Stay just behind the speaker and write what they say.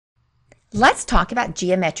Let's talk about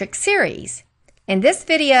geometric series. In this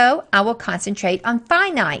video, I will concentrate on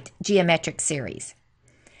finite geometric series.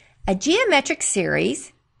 A geometric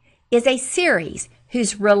series is a series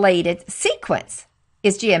whose related sequence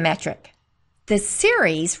is geometric. The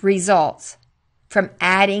series results from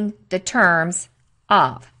adding the terms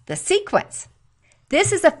of the sequence.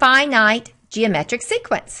 This is a finite geometric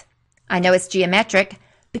sequence. I know it's geometric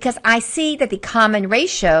because I see that the common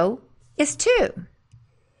ratio is 2.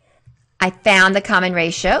 I found the common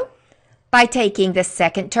ratio by taking the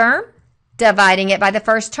second term, dividing it by the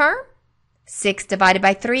first term. 6 divided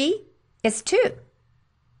by 3 is 2.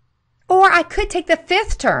 Or I could take the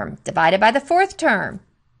fifth term divided by the fourth term.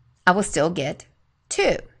 I will still get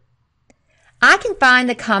 2. I can find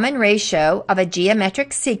the common ratio of a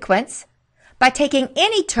geometric sequence by taking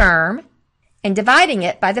any term and dividing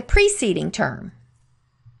it by the preceding term.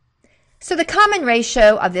 So the common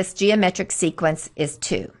ratio of this geometric sequence is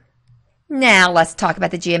 2. Now let's talk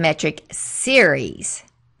about the geometric series.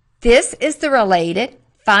 This is the related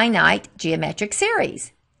finite geometric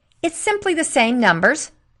series. It's simply the same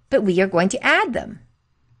numbers, but we are going to add them.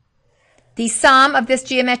 The sum of this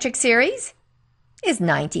geometric series is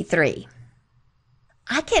 93.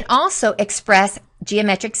 I can also express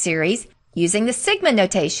geometric series using the sigma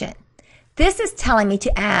notation. This is telling me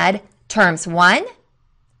to add terms 1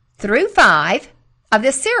 through 5 of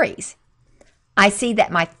this series. I see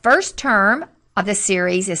that my first term of the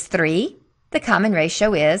series is 3. The common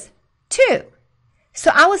ratio is 2.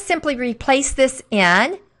 So I will simply replace this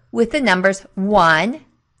in with the numbers 1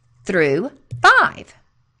 through 5.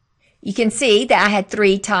 You can see that I had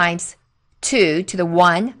 3 times 2 to the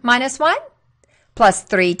 1 minus 1, plus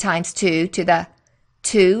 3 times 2 to the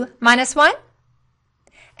 2 minus 1,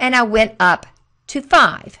 and I went up to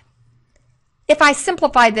 5. If I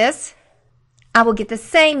simplify this, I will get the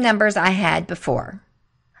same numbers I had before.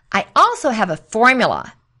 I also have a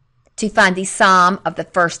formula to find the sum of the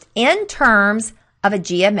first n terms of a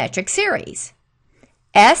geometric series.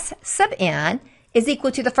 S sub n is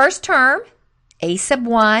equal to the first term, a sub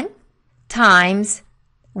 1, times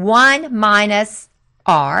 1 minus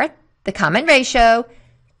r, the common ratio,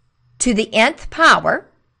 to the nth power,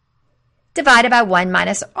 divided by 1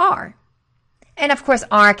 minus r. And of course,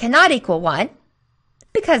 r cannot equal 1,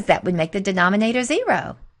 because that would make the denominator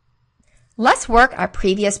 0. Let's work our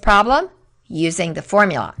previous problem using the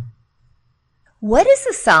formula. What is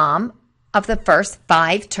the sum of the first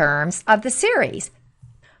 5 terms of the series?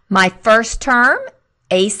 My first term,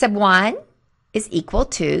 a sub 1, is equal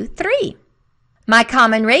to 3. My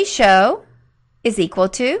common ratio is equal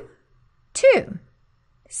to 2.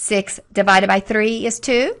 6 divided by 3 is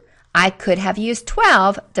 2. I could have used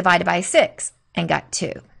 12 divided by 6 and got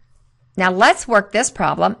 2. Now let's work this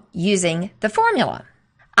problem using the formula.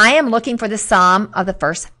 I am looking for the sum of the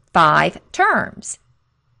first 5 terms,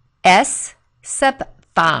 S sub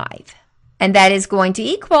 5. And that is going to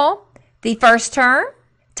equal the first term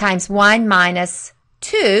times 1 minus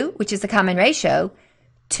 2, which is the common ratio,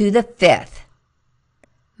 to the fifth.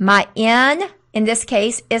 My n in this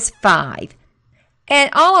case is 5. And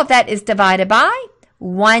all of that is divided by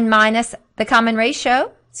 1 minus the common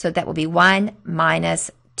ratio, so that will be 1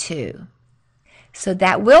 minus 2. So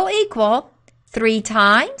that will equal 3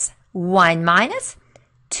 times 1 minus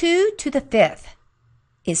 2 to the fifth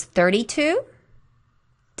is 32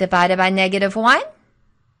 divided by negative 1.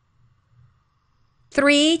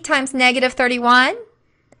 3 times negative 31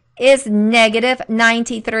 is negative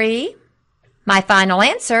 93. My final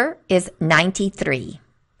answer is 93,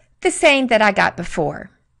 the same that I got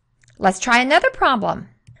before. Let's try another problem.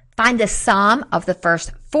 Find the sum of the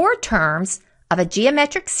first 4 terms of a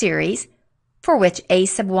geometric series for which a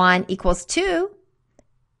sub 1 equals 2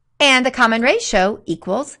 and the common ratio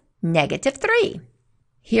equals negative 3.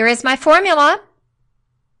 Here is my formula.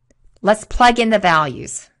 Let's plug in the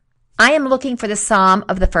values. I am looking for the sum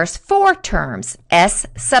of the first 4 terms, s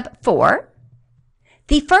sub 4.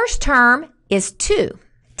 The first term is 2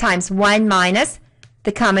 times 1 minus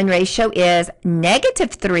the common ratio is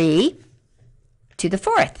negative 3 to the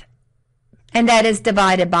fourth. And that is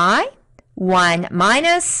divided by 1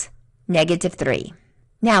 minus negative 3.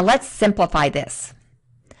 Now let's simplify this.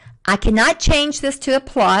 I cannot change this to a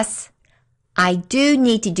plus. I do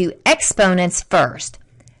need to do exponents first.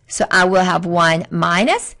 So I will have 1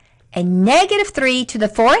 minus, and negative 3 to the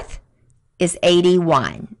fourth is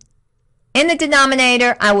 81. In the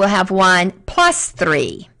denominator, I will have 1 plus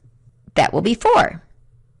 3. That will be 4.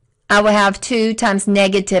 I will have 2 times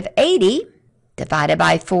negative 80 divided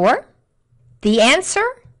by 4. The answer,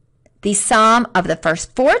 the sum of the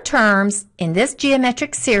first 4 terms in this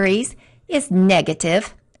geometric series is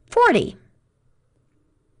negative 40.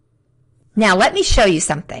 Now let me show you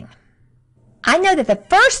something. I know that the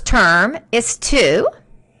first term is 2,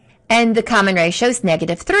 and the common ratio is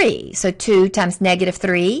 -3. So 2 times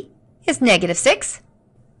 -3 is -6.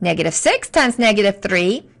 -6 times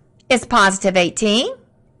 -3 is +18.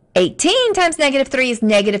 18 times -3 is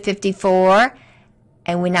 -54.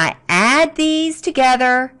 And when I add these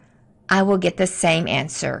together, I will get the same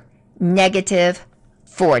answer,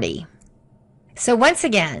 -40. So once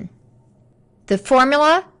again, the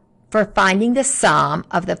formula for finding the sum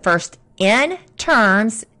of the first n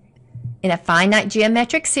terms in a finite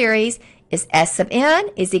geometric series is S sub n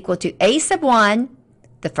is equal to a sub 1,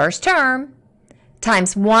 the first term,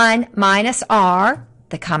 times 1 minus r,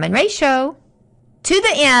 the common ratio, to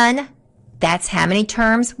the n, that's how many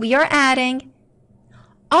terms we are adding,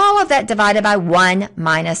 all of that divided by 1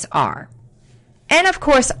 minus r. And of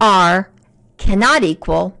course, r cannot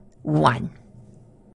equal 1.